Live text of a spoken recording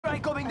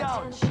Airstrike coming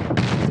down!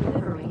 Attention,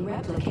 delivering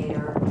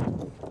replicator.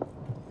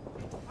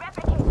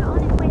 Replicator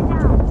on its way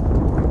down.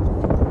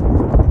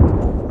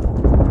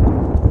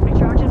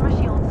 Recharging my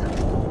shields.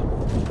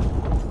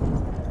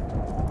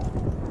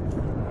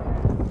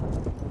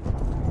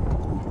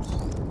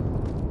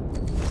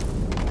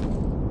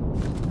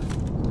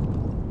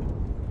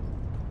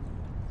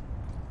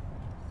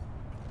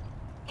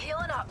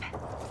 Healing up.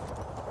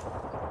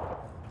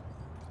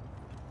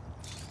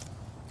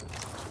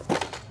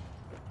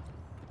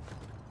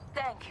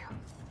 Thank you.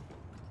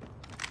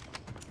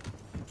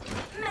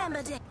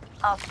 Remembered it.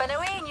 Up and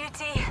away,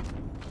 Newty.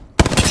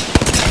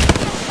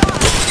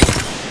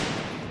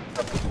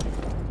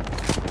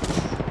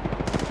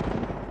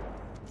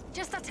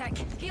 Just a tick.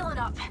 Healing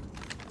up.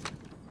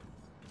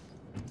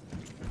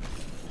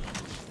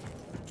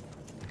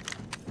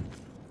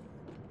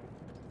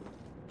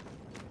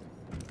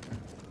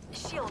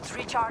 Shields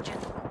recharging.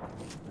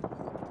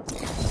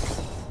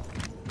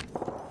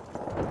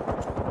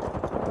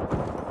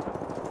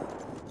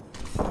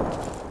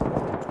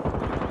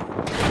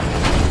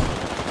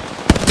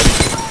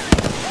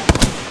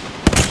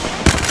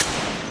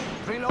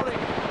 Reloading!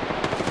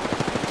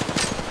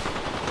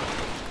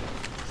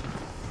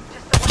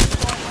 Just the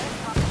one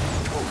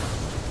going.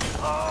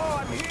 Oh,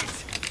 I'm hit!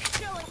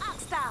 Throwing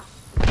hostile.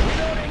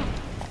 Reloading!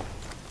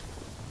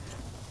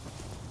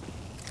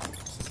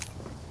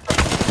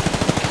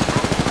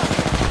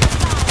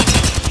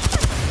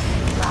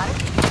 Got it.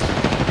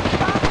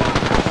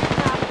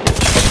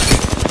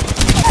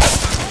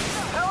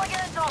 Pulling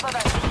on top of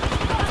it.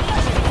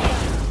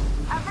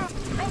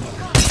 Make it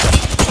go.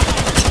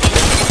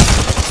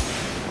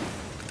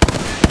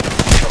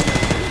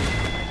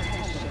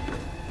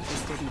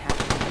 This didn't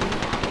happen to me.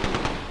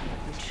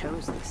 You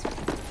chose this.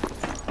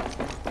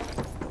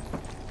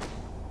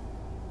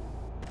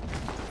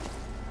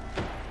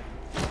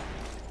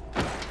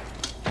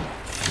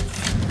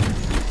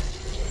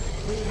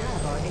 We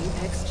have our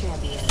Apex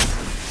champion.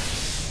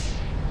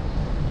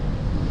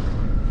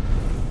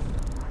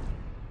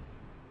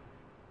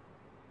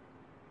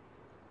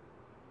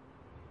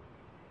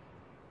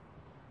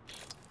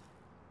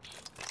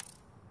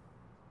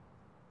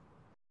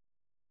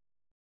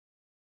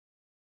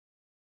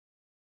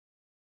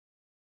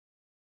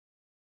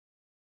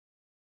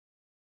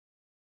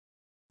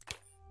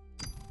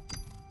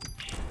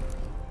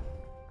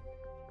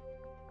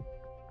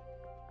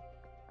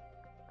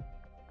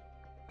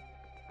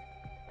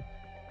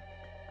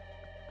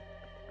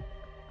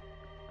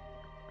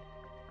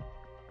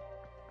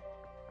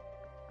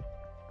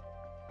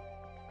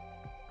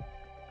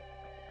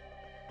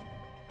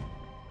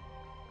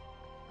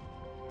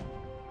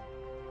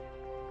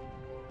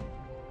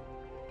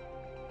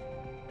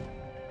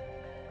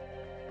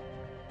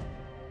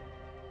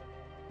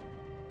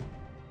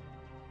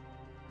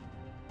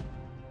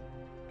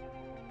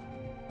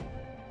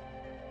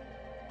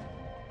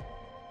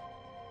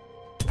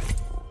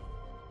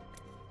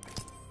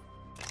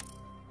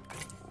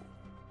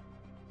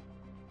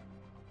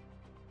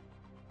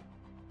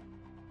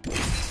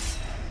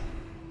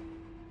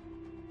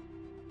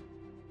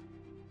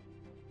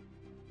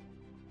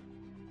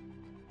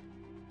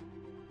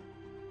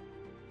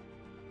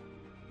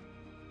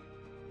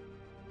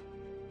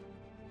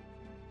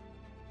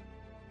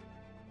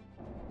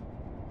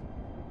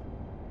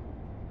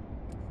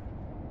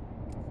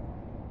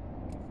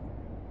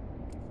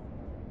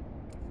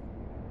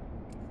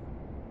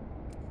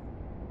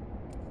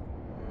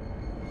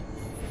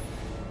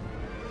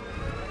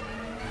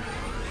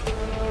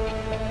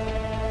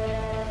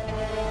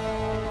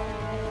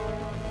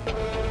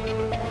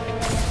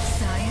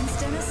 Science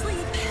done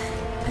asleep.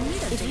 I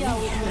need a baby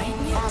right yet.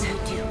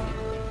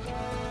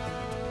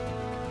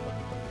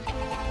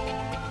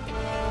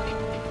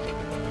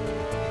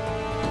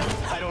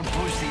 I don't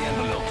push the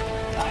envelope.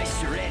 I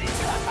shred it.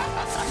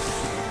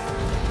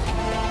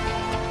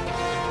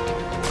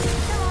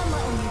 Come on,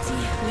 little Newty.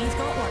 We've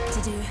got work to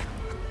do.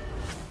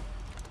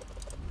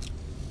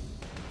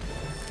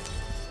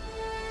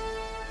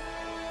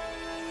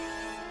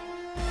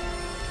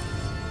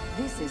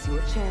 This is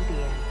your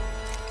champion.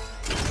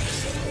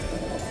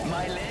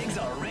 My legs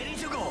are ready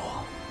to go.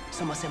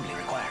 Some assembly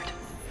required.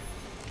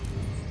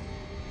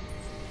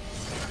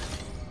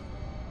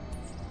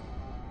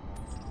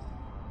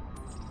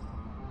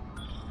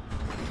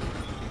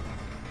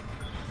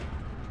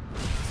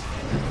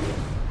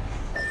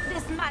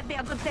 This might be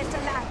a good place to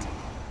land.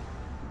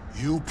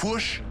 You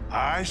push,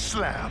 I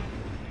slam.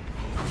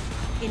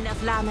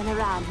 Enough lambing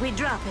around. We're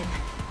dropping.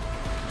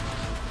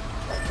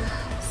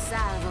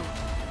 Salvo.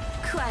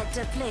 Quite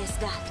a place,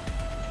 that.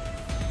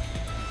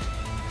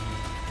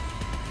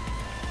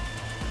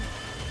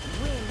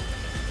 Win.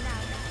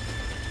 Now that.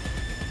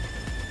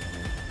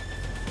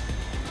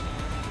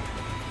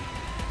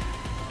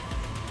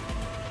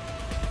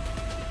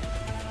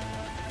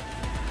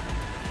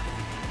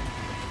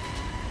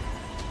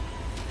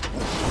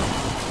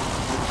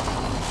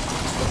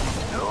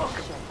 Look!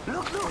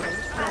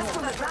 That's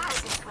from the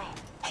grass this way.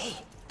 Hey,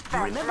 you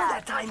remember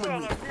that time when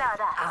we...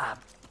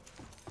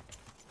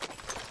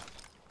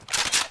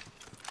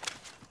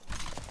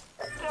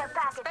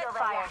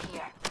 Spitfire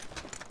here.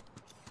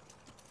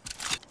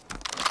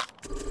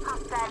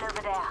 Hostile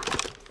over there.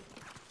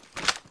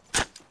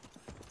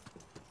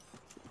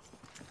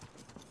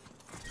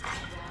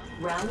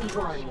 Round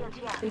one.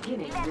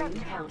 Beginning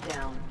ring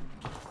countdown.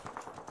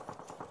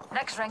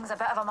 Next ring's a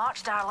bit of a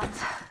march,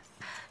 darlings.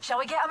 Shall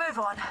we get a move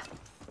on?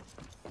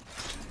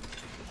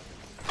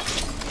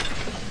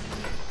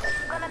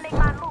 Gonna make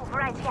my move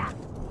right here.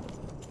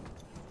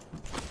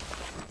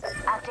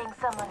 I think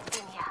someone's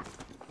been here.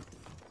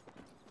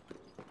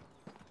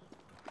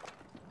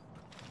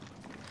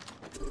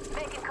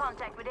 Making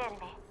contact with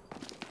enemy.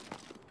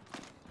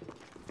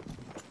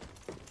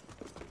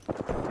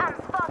 I'm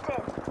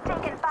spotted.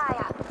 Taking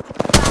fire.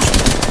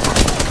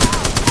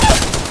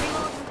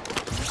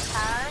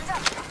 Hands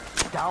up.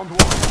 Downed one.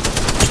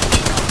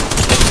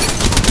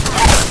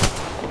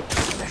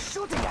 They're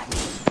shooting at me.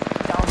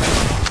 Down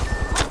one.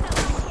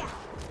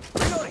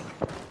 Reloading.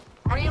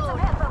 I need some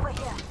help over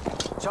here.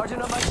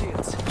 Charging up my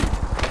shields.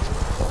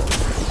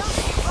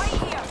 Right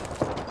here.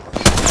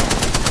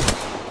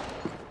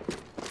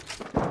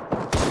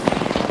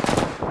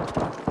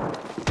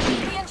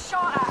 Being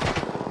shot at.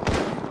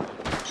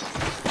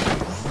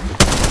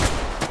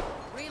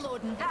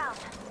 Reloading. Down.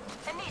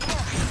 I need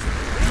help.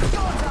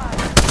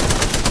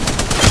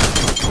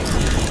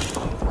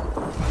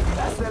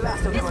 That's the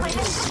last of This them. way.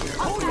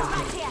 Hold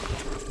right here.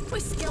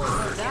 With skills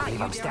like that, believe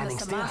you're I'm down standing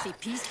the still. Samathi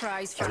Peace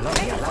Prize for You're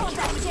lucky I Making like you.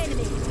 contact with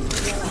enemy.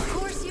 Of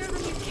course, you're the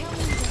new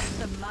killing.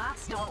 The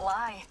maths don't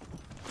lie.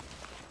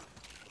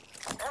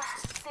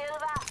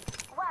 Silva,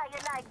 why you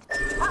like?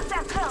 What's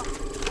that close?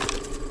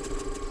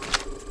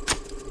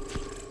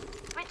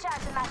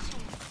 Recharging my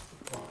shield.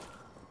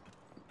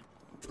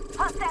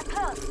 What's that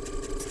close?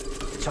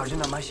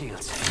 Charging up my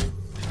shields.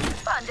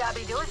 Fun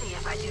dabby doozy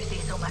if I do say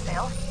so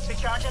myself.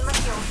 Recharging my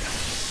shield.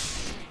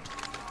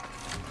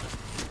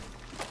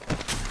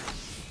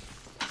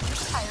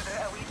 How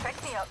about a wee pick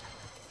me up?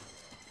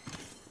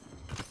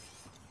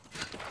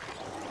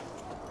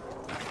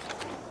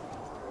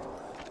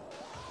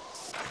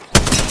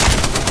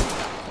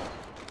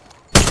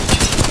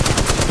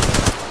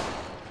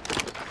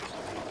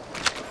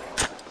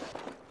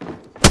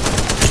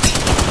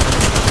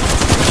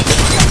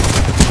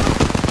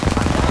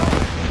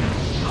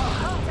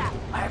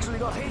 I actually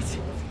got hit.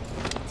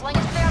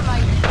 Slinging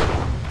thermite.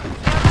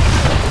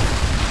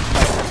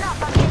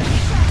 Enough, I'm getting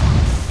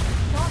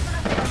Toss in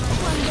a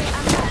thermite. One day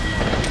I'm not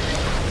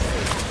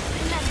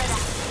remember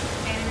that.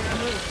 Enemy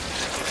removed.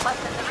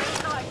 Listen, the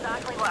ring's not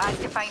exactly what I'd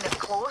define as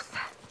close.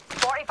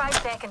 45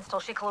 seconds till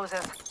she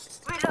closes.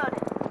 Reload.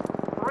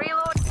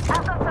 Reload.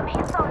 I've got some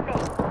hits on me.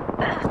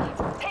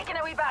 Taking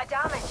a wee bit of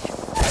damage.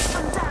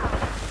 I'm down.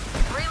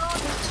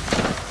 Reload.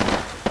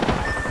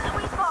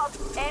 Sweet spot.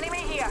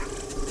 Enemy here.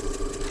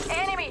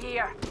 Enemy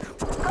here.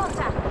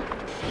 Contact.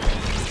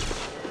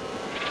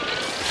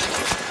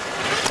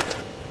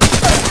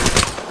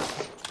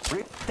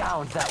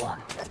 Down that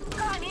one.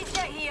 I need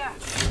you here.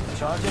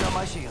 Charging up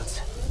my shields.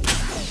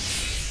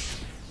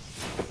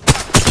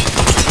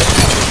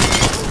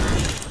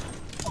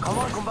 Come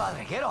on,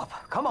 compadre, get up.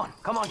 Come on,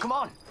 come on, come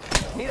on.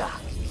 Mira,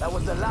 that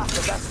was the last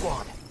of that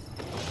squad.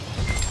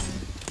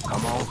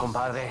 Come on,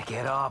 compadre,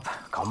 get up.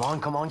 Come on,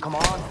 come on, come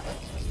on.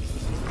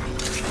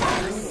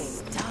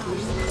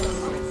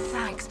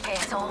 Thanks,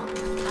 Petal. Ah,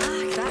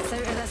 that's out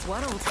of this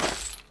world.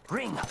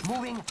 Ring,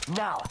 moving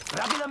now.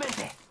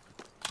 Rápidamente.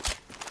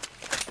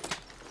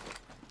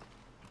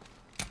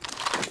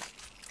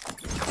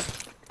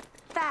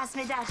 Pass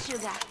me that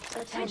sugar.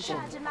 Attention.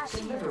 Recharging my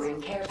shield.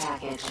 Delivering care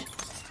package.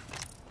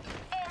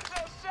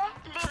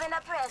 Leaving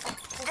a present.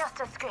 Just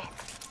a script.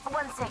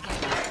 1 second.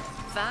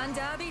 Van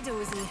Dabby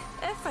Dozy,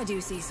 if I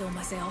do say so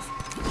myself.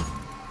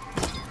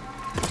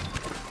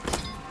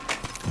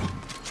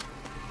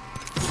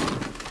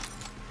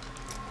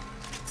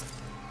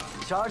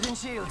 Charging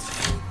shields.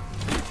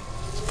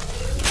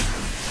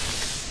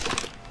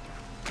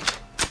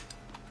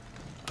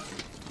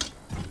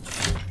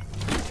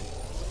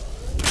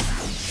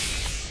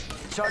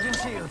 Charging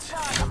shields.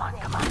 Come on,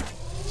 come on.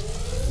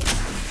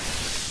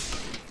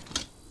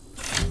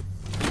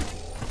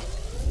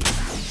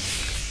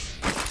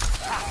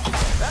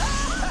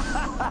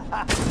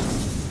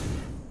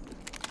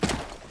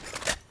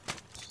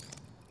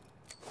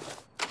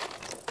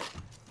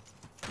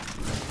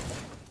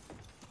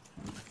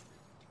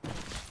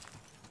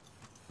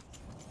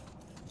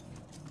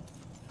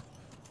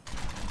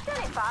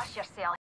 Very fast yourself.